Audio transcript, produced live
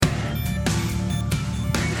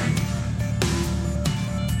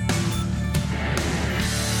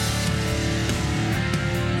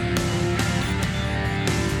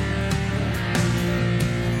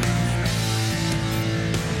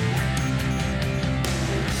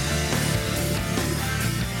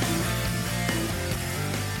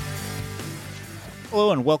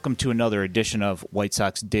Hello and welcome to another edition of White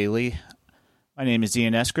Sox Daily. My name is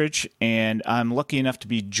Ian Eskridge, and I'm lucky enough to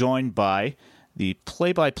be joined by the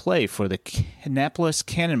play-by-play for the Kannapolis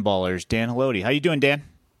Cannonballers, Dan Helotie. How you doing, Dan?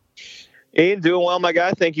 Ian, doing well, my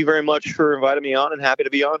guy. Thank you very much for inviting me on, and happy to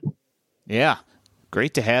be on. Yeah,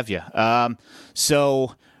 great to have you.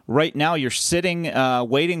 So right now you're sitting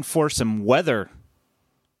waiting for some weather.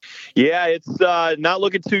 Yeah, it's not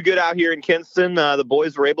looking too good out here in Kinston. The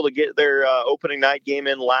boys were able to get their opening night game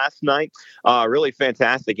in last night. Really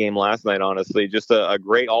fantastic game last night, honestly. Just a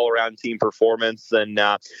great all-around team performance. And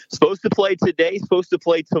supposed to play today, supposed to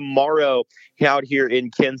play tomorrow out here in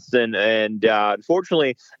Kinston. And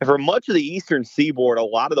unfortunately, for much of the eastern seaboard, a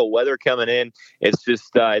lot of the weather coming in, it's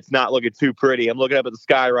just it's not looking too pretty. I'm looking up at the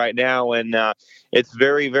sky right now, and it's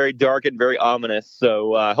very, very dark and very ominous.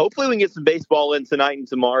 So hopefully we can get some baseball in tonight and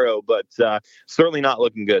tomorrow, but certainly not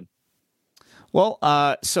looking good. Well,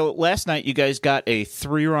 so last night you guys got a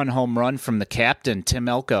 3-run home run from the captain, Tim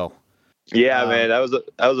Elko. Yeah, man, that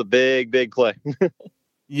was a big, big play.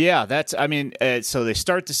 Yeah, so they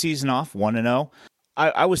start the season off 1-0.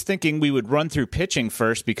 I was thinking we would run through pitching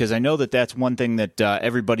first because I know that's one thing that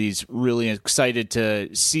everybody's really excited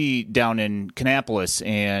to see down in Kannapolis.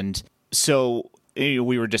 And so we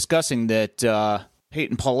were discussing that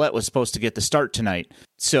Peyton Paulette was supposed to get the start tonight.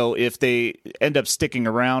 So if they end up sticking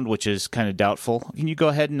around, which is kind of doubtful, can you go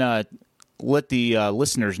ahead and let the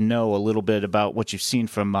listeners know a little bit about what you've seen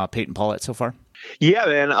from Peyton Paulette so far? Yeah,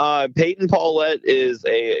 man. Peyton Paulette is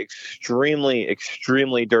a extremely,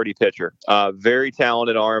 extremely dirty pitcher. Very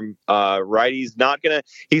talented arm. Right. He's not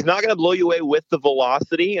gonna blow you away with the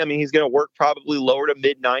velocity. I mean, he's gonna work probably lower to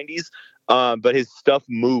mid 90s. But his stuff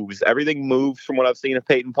moves. Everything moves from what I've seen of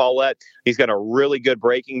Peyton Paulette. He's got a really good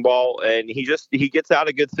breaking ball, and he gets out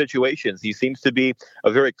of good situations. He seems to be a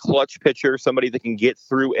very clutch pitcher, somebody that can get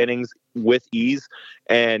through innings with ease,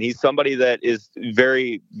 and he's somebody that is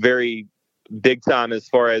very, very big time as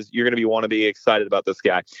far as you're going to want to be excited about this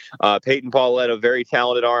guy. Peyton Paulette, a very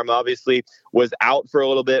talented arm, obviously was out for a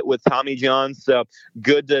little bit with Tommy John. So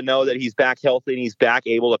good to know that he's back healthy and he's back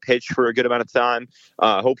able to pitch for a good amount of time.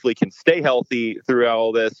 Hopefully can stay healthy throughout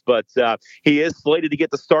all this, but he is slated to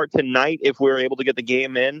get the start tonight if we're able to get the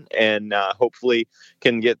game in, and hopefully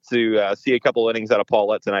can get to see a couple innings out of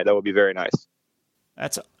Paulette tonight. That would be very nice.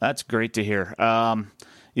 That's great to hear.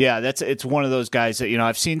 Yeah, it's one of those guys that,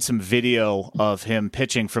 I've seen some video of him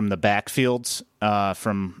pitching from the backfields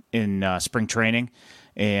from in spring training.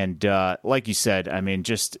 And like you said, I mean,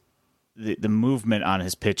 just the movement on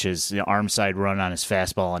his pitches, the arm side run on his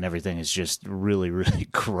fastball and everything is just really, really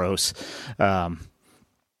gross.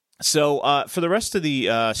 So for the rest of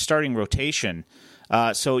the starting rotation,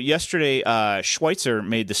 so yesterday Schweitzer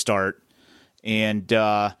made the start. And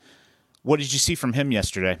what did you see from him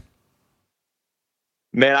yesterday?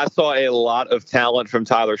 Man, I saw a lot of talent from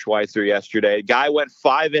Tyler Schweitzer yesterday. Guy went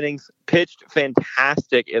 5 innings, pitched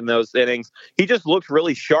fantastic in those innings. He just looked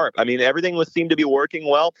really sharp. I mean, everything seemed to be working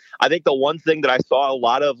well. I think the one thing that I saw a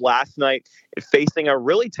lot of last night facing a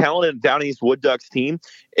really talented Down East Wood Ducks team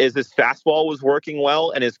is his fastball was working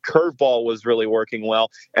well and his curveball was really working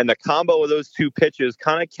well. And the combo of those two pitches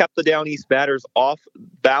kind of kept the Down East batters off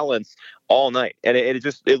balance all night. And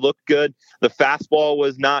it looked good. The fastball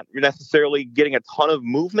was not necessarily getting a ton of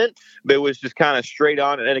movement, but it was just kind of straight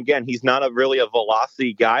on. And again, he's not really a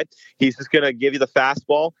velocity guy. He's just going to give you the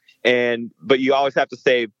fastball. But you always have to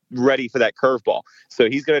stay ready for that curveball. So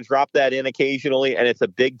he's going to drop that in occasionally, and it's a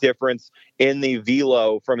big difference in the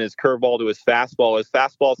velo from his curveball to his fastball. His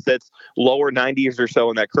fastball sits lower 90s or so,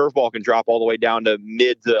 and that curveball can drop all the way down to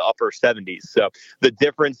mid to upper 70s. So the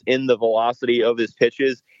difference in the velocity of his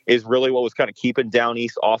pitches is really what was kind of keeping Down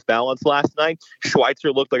East off balance last night.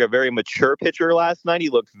 Schweitzer looked like a very mature pitcher last night. He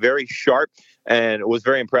looked very sharp and was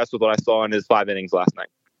very impressed with what I saw in his 5 innings last night.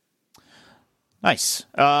 Nice.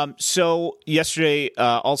 So yesterday,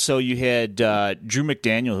 also you had Drew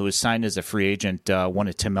McDaniel, who was signed as a free agent, one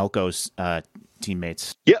of Tim Elko's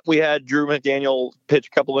teammates. Yep, we had Drew McDaniel pitch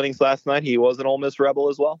a couple innings last night. He was an Ole Miss Rebel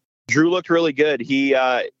as well. Drew looked really good. He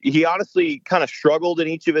honestly kind of struggled in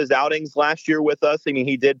each of his outings last year with us. I mean,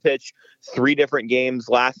 he did pitch 3 different games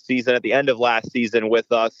last season at the end of last season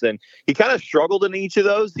with us, and he kind of struggled in each of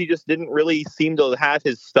those. He just didn't really seem to have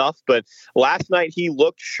his stuff. But last night he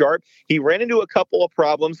looked sharp. He ran into a couple of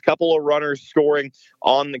problems, couple of runners scoring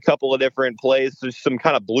on a couple of different plays. There's some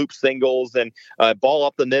kind of bloop singles and a ball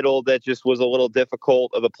up the middle that just was a little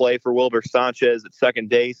difficult of a play for Wilber Sanchez at second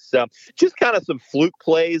base. Just kind of some fluke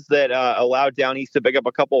plays that that allowed Down East to pick up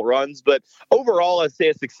a couple runs. But overall, I'd say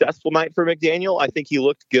a successful night for McDaniel. I think he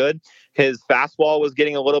looked good. His fastball was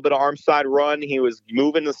getting a little bit of arm side run. He was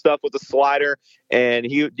moving the stuff with the slider, and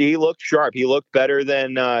he looked sharp. He looked better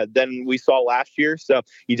than we saw last year. So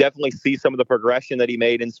you definitely see some of the progression that he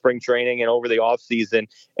made in spring training and over the offseason,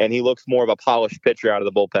 and he looks more of a polished pitcher out of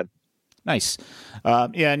the bullpen. Nice.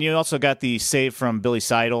 And you also got the save from Billy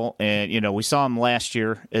Seidel, and, we saw him last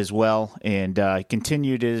year as well, and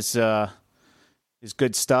continued his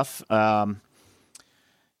good stuff.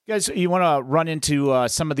 Guys, you want to run into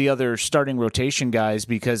some of the other starting rotation guys,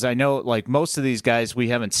 because I know like most of these guys we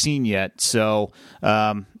haven't seen yet. So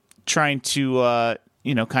trying to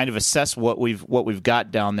kind of assess what we've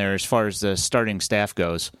got down there as far as the starting staff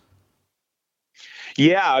goes.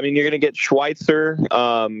 Yeah, I mean, you're going to get Schweitzer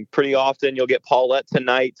pretty often. You'll get Paulette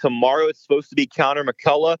tonight. Tomorrow it's supposed to be Connor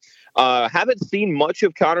McCullough. Haven't seen much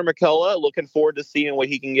of Connor McCullough. Looking forward to seeing what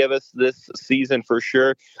he can give us this season for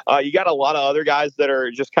sure. You got a lot of other guys that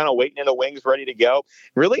are just kind of waiting in the wings, ready to go.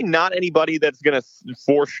 Really not anybody that's going to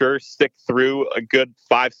for sure stick through a good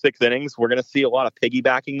 5-6 innings. We're going to see a lot of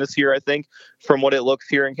piggybacking this year, I think, from what it looks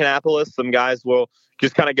here in Kannapolis. Some guys will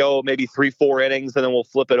just kind of go maybe 3-4 innings, and then we'll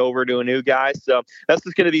flip it over to a new guy. So that's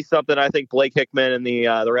just going to be something I think Blake Hickman and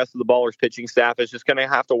the rest of the Ballers pitching staff is just going to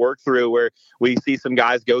have to work through, where we see some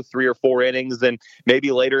guys go 3 or 4 innings, and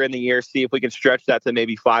maybe later in the year see if we can stretch that to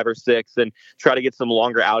maybe 5 or 6 and try to get some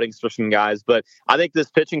longer outings for some guys. But I think this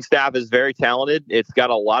pitching staff is very talented. It's got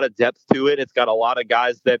a lot of depth to it. It's got a lot of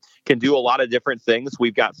guys that can do a lot of different things.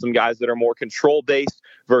 We've got some guys that are more control based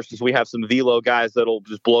versus we have some velo guys that'll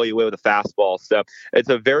just blow you away with a fastball. So it's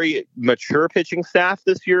a very mature pitching staff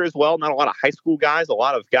this year as well. Not a lot of high school guys, a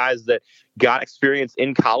lot of guys that got experience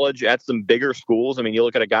in college at some bigger schools. I mean, you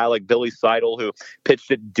look at a guy like Billy Seidel, who pitched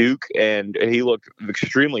at Duke, and he looked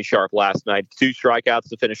extremely sharp last night. 2 strikeouts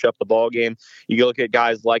to finish up the ball game. You look at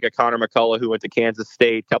guys like a Connor McCullough, who went to Kansas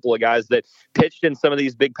State, a couple of guys that pitched in some of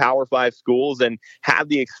these big Power 5 schools and have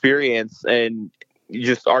the experience, and you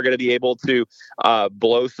just are going to be able to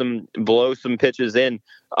blow some pitches in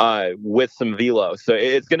with some velo. So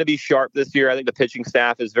it's going to be sharp this year. I think the pitching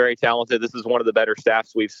staff is very talented. This is one of the better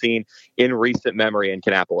staffs we've seen in recent memory in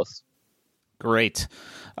Kannapolis. Great.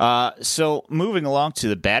 So moving along to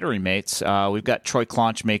the battery mates, we've got Troy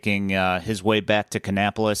Claunch making his way back to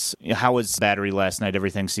Kannapolis. How was battery last night?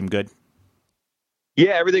 Everything seemed good?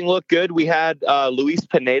 Yeah, everything looked good. We had Luis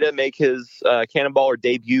Pineda make his Cannonballer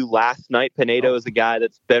debut last night. Pineda is a guy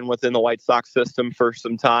that's been within the White Sox system for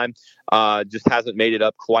some time. Just hasn't made it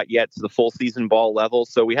up quite yet to the full season ball level.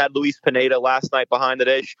 So we had Luis Pineda last night behind the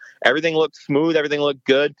dish. Everything looked smooth. Everything looked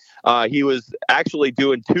good. He was actually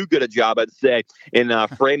doing too good a job, I'd say, in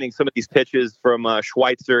framing some of these pitches from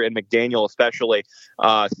Schweitzer and McDaniel especially.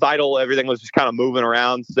 Seidel, everything was just kind of moving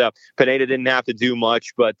around. So Pineda didn't have to do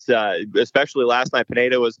much, but especially last night,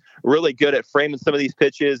 Pineda was really good at framing some of these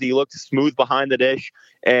pitches. He looked smooth behind the dish.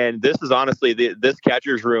 And this is honestly, this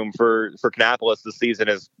catcher's room for Kannapolis this season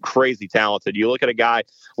is crazy talented. You look at a guy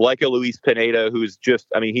like a Luis Pineda, who's just,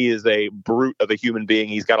 I mean, he is a brute of a human being.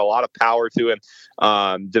 He's got a lot of power to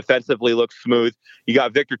him. Defensively looks smooth. You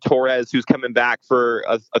got Victor Torres, who's coming back for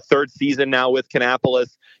a third season now with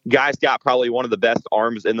Kannapolis. Guy's got probably one of the best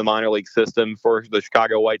arms in the minor league system for the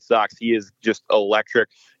Chicago White Sox. He is just electric.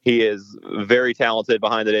 He is very talented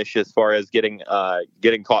behind the dish as far as getting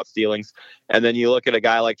caught stealings. And then you look at a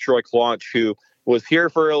guy like Troy Claunch, who was here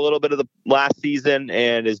for a little bit of the last season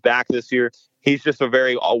and is back this year. He's just a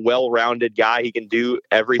very well-rounded guy. He can do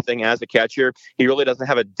everything as a catcher. He really doesn't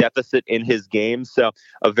have a deficit in his game. So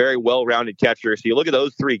a very well-rounded catcher. So you look at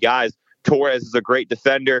those 3 guys. Torres is a great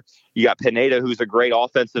defender. You got Pineda, who's a great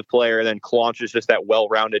offensive player, and then Claunch is just that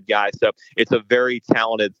well-rounded guy. So it's a very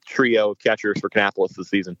talented trio of catchers for Kannapolis this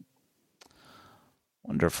season.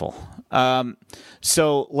 Wonderful.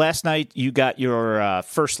 So last night you got your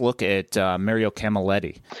first look at Mario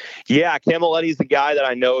Camilletti. Yeah, Camilletti's the guy that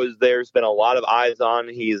I know there's been a lot of eyes on.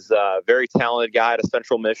 He's a very talented guy out of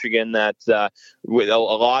Central Michigan that with a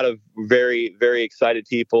lot of very, very excited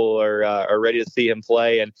people are ready to see him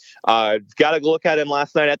play. And got to look at him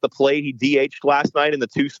last night at the plate. He DH'd last night in the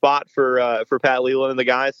 2 spot for Pat Leland and the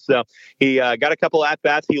guys. So he got a couple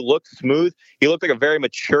at-bats. He looked smooth. He looked like a very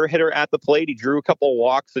mature hitter at the plate. He drew a couple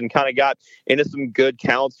walks and kind of got into some good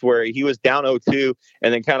counts where he was down 0-2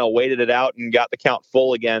 and then kind of waited it out and got the count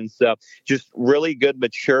full again. So just really good,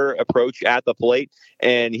 mature approach at the plate.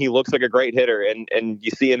 And he looks like a great hitter. And you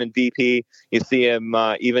see him in BP. You see him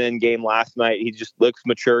even in game game last night. He just looks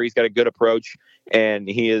mature. He's got a good approach, and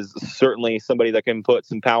he is certainly somebody that can put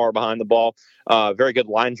some power behind the ball. Very good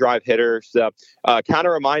line drive hitter. So kind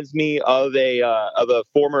of reminds me of a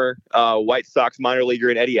former White Sox minor leaguer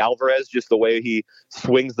in Eddie Alvarez, just the way he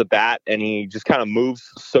swings the bat and he just kind of moves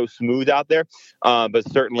so smooth out there. But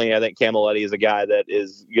certainly I think Helotie is a guy that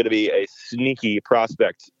is going to be a sneaky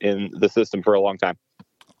prospect in the system for a long time.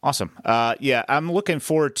 Awesome. Yeah, I'm looking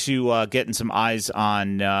forward to getting some eyes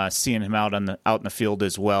on seeing him out in the field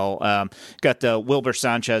as well. Got Wilber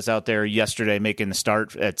Sanchez out there yesterday making the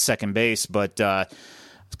start at second base, but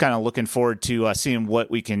kind of looking forward to seeing what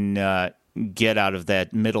we can get out of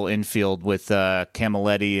that middle infield with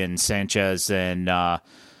Helotie and Sanchez and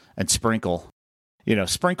Sprinkle. You know,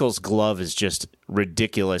 Sprinkle's glove is just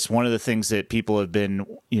ridiculous. One of the things that people have been,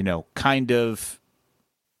 kind of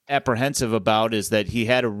apprehensive about is that he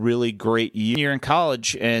had a really great year in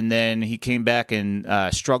college, and then he came back and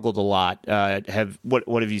struggled a lot.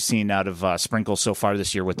 What have you seen out of Sprinkle so far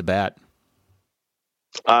this year with the bat?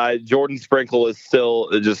 Jordan Sprinkle is still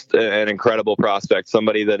just an incredible prospect,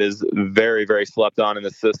 somebody that is very, very slept on in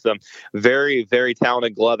the system. Very, very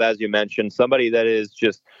talented glove, as you mentioned. Somebody that is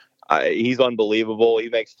just he's unbelievable. He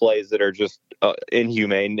makes plays that are just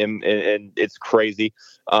inhumane, and it's crazy.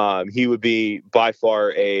 He would be by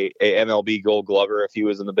far a MLB Gold Glover if he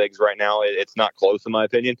was in the bigs right now. It's not close, in my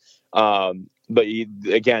opinion. But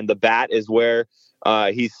again, the bat is where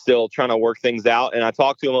he's still trying to work things out. And I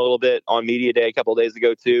talked to him a little bit on Media Day a couple of days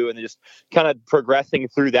ago, too. And just kind of progressing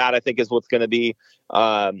through that, I think, is what's going to be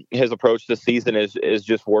his approach this season is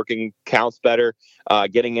just working counts better,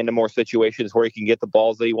 getting into more situations where he can get the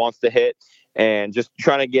balls that he wants to hit. And just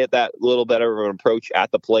trying to get that little better of an approach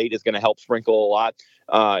at the plate is going to help Sprinkle a lot.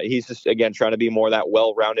 He's just, again, trying to be more that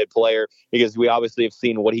well-rounded player because we obviously have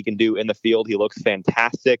seen what he can do in the field. He looks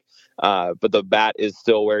fantastic, but the bat is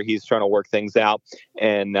still where he's trying to work things out.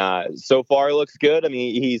 And so far, it looks good. I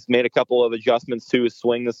mean, he's made a couple of adjustments to his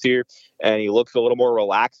swing this year, and he looks a little more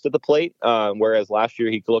relaxed at the plate, whereas last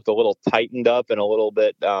year he looked a little tightened up and a little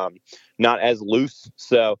bit not as loose.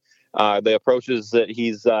 So the approaches that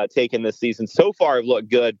he's taken this season so far have looked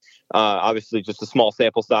good. Obviously, just a small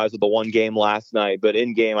sample size of the one game last night, but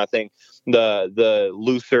in game, I think the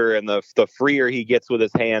looser and the freer he gets with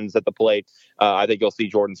his hands at the plate, I think you'll see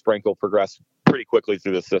Jordan Sprinkle progress pretty quickly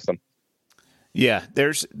through the system. Yeah,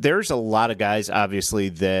 there's a lot of guys, obviously,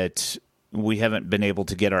 that we haven't been able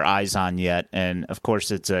to get our eyes on yet, and of course,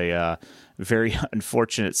 it's a very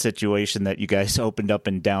unfortunate situation that you guys opened up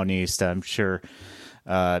in Down East. I'm sure.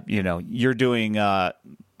 You're doing,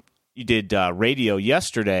 you did radio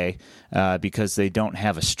yesterday because they don't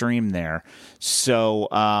have a stream there. So,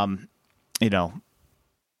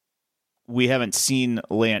 we haven't seen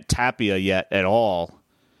Lant Tapia yet at all.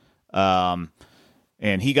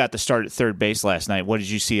 And he got the start at third base last night. What did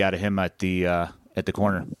you see out of him at the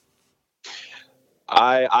corner?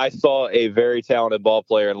 I saw a very talented ball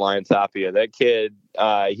player in Lion Tapia. That kid,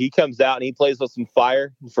 he comes out and he plays with some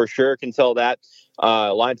fire for sure. Can tell that.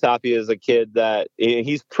 Lion Tapia is a kid that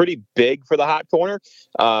he's pretty big for the hot corner.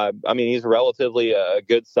 He's relatively a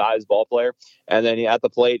good sized ball player. And then at the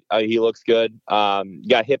plate, he looks good.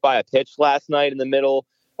 Got hit by a pitch last night in the middle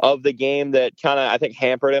of the game that kind of, I think,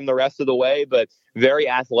 hampered him the rest of the way, but very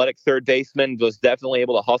athletic third baseman, was definitely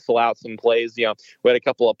able to hustle out some plays. We had a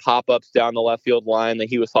couple of pop-ups down the left field line that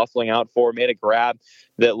he was hustling out for, made a grab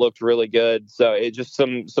that looked really good. So it just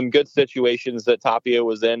some good situations that Tapia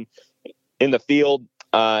was in the field.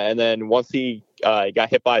 And then once he got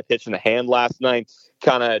hit by a pitch in the hand last night,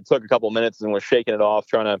 kind of took a couple minutes and was shaking it off,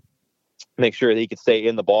 trying to make sure that he could stay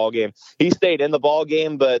in the ball game. He stayed in the ball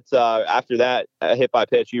game, but after that hit by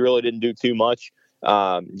pitch, he really didn't do too much.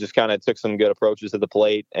 Just kind of took some good approaches to the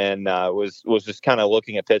plate and was just kind of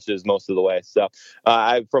looking at pitches most of the way. So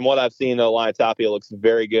from what I've seen, Lion Tapia looks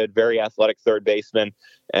very good, very athletic third baseman,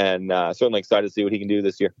 and certainly excited to see what he can do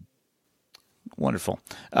this year. Wonderful.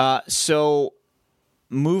 So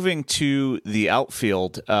moving to the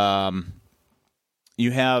outfield,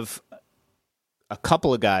 you have a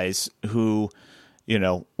couple of guys who,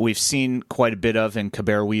 we've seen quite a bit of in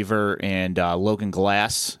Caber Weaver and Logan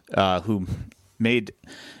Glass, who made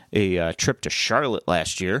a trip to Charlotte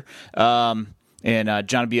last year, and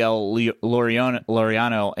John B.L.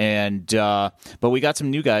 Laureano, and but we got some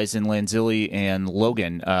new guys in Lanzilli and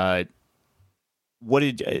Logan. As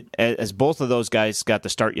both of those guys got the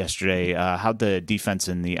start yesterday, how'd the defense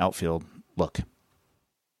in the outfield look?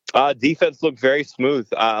 Defense looked very smooth.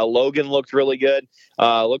 Logan looked really good.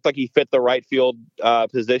 Looked like he fit the right field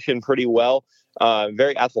position pretty well.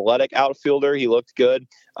 very athletic outfielder. He looked good.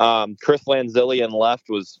 Chris Lanzilli in left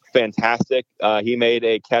was fantastic. He made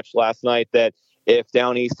a catch last night that if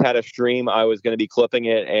Down East had a stream, I was going to be clipping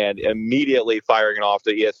it and immediately firing it off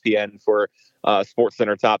to ESPN for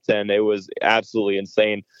SportsCenter Top 10. It was absolutely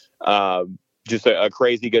insane. Just a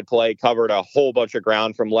crazy good play, covered a whole bunch of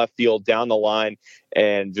ground from left field down the line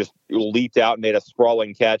and just leaped out and made a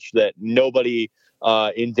sprawling catch that nobody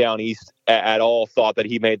in Down East at all thought that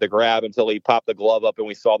he made the grab until he popped the glove up and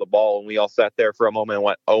we saw the ball and we all sat there for a moment and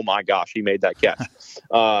went, oh my gosh, he made that catch.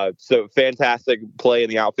 So fantastic play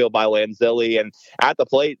in the outfield by Lanzilli, and at the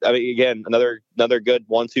plate, I mean, again, another good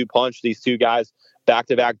 1-2 punch. These two guys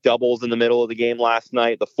back-to-back doubles in the middle of the game last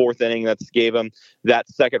night. The fourth inning that's gave him that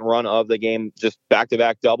second run of the game, just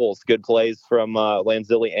back-to-back doubles. Good plays from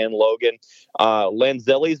Lanzilli and Logan.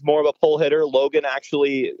 Lanzilli's more of a pull hitter. Logan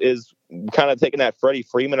actually is kind of taking that Freddie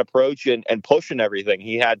Freeman approach and pushing everything.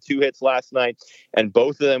 He had 2 hits last night, and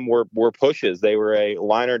both of them were pushes. They were a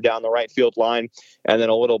liner down the right field line and then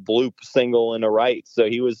a little bloop single in the right. So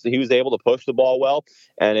he was able to push the ball well,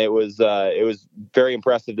 and it was very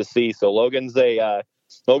impressive to see. So Logan's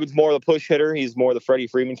more of the push hitter. He's more the Freddie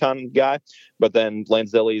Freeman kind of guy, but then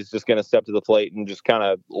Lanzilli is just going to step to the plate and just kind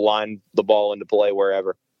of line the ball into play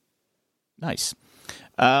wherever. Nice.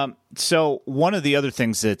 So one of the other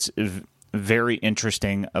things that's very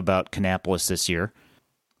interesting about Kannapolis this year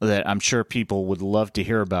that I'm sure people would love to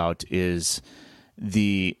hear about is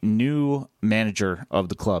the new manager of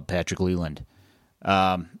the club, Patrick Leland.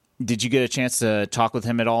 Did you get a chance to talk with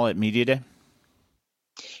him at all at Media Day?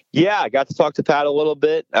 Yeah, I got to talk to Pat a little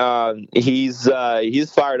bit. He's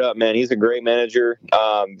fired up, man. He's a great manager.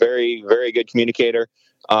 Very, very good communicator.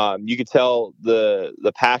 You could tell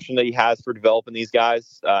the passion that he has for developing these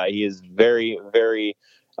guys. He is very, very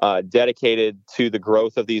dedicated to the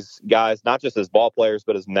growth of these guys, not just as ball players,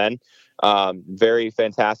 but as men. Very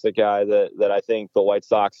fantastic guy that I think the White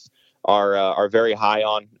Sox are very high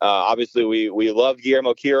on. Obviously, we love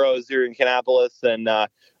Guillermo Quiroz here in Kannapolis, and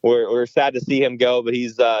we're sad to see him go, but he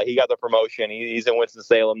got the promotion. He's in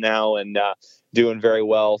Winston-Salem now and doing very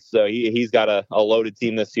well. So he's got a loaded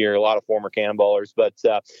team this year, a lot of former Cannonballers. But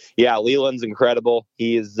yeah, Leland's incredible.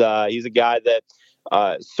 He's a guy that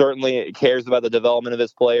certainly cares about the development of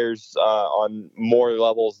his players on more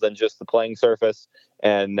levels than just the playing surface.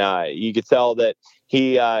 And you could tell that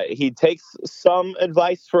he takes some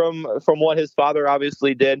advice from what his father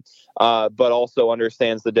obviously did, but also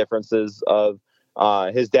understands the differences of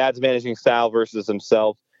his dad's managing style versus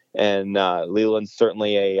himself. And Leland's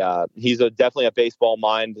certainly definitely a baseball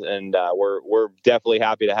mind, and we're definitely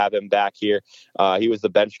happy to have him back here. He was the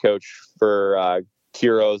bench coach for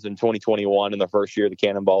Quiroz in 2021 in the first year of the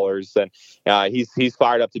Cannonballers, and he's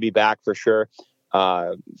fired up to be back for sure.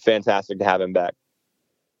 Fantastic to have him back.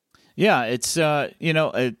 Yeah, it's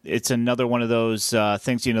it's another one of those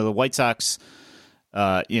things. The White Sox,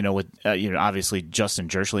 with obviously Justin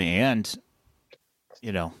Jersley and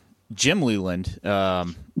Jim Leland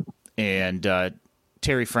and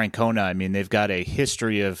Terry Francona. I mean, they've got a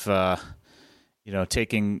history of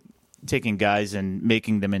taking guys and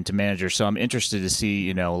making them into managers. So I'm interested to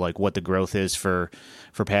see what the growth is for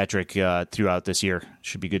Patrick throughout this year.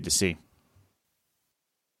 Should be good to see.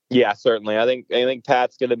 Yeah, certainly. I think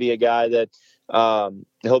Pat's going to be a guy that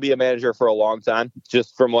he'll be a manager for a long time.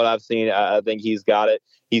 Just from what I've seen, I think he's got it.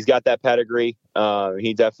 He's got that pedigree.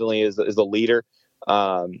 He definitely is a leader,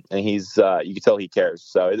 and he's you can tell he cares.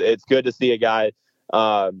 So it's good to see a guy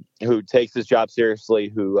who takes his job seriously,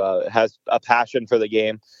 who has a passion for the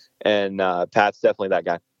game, and Pat's definitely that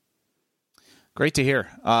guy. Great to hear.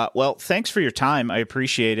 Well, thanks for your time. I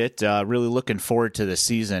appreciate it. Really looking forward to the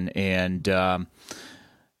season, and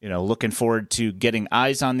looking forward to getting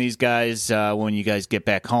eyes on these guys when you guys get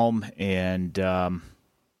back home, and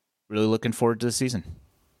really looking forward to the season.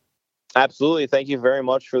 Absolutely. Thank you very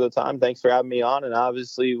much for the time. Thanks for having me on. And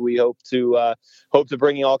obviously we hope to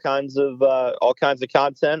bring you all kinds of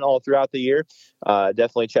content all throughout the year.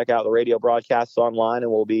 Definitely check out the radio broadcasts online,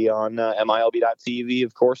 and we'll be on MILB.TV,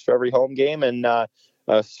 of course, for every home game, and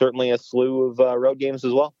certainly a slew of road games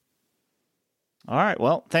as well. All right.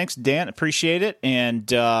 Well, thanks, Dan. Appreciate it. And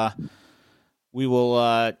we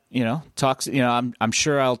will, talk. I'm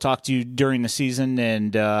sure I'll talk to you during the season,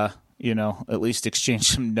 and at least exchange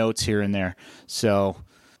some notes here and there. So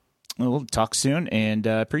we'll talk soon, and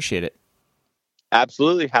appreciate it.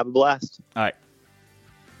 Absolutely. Have a blast. All right.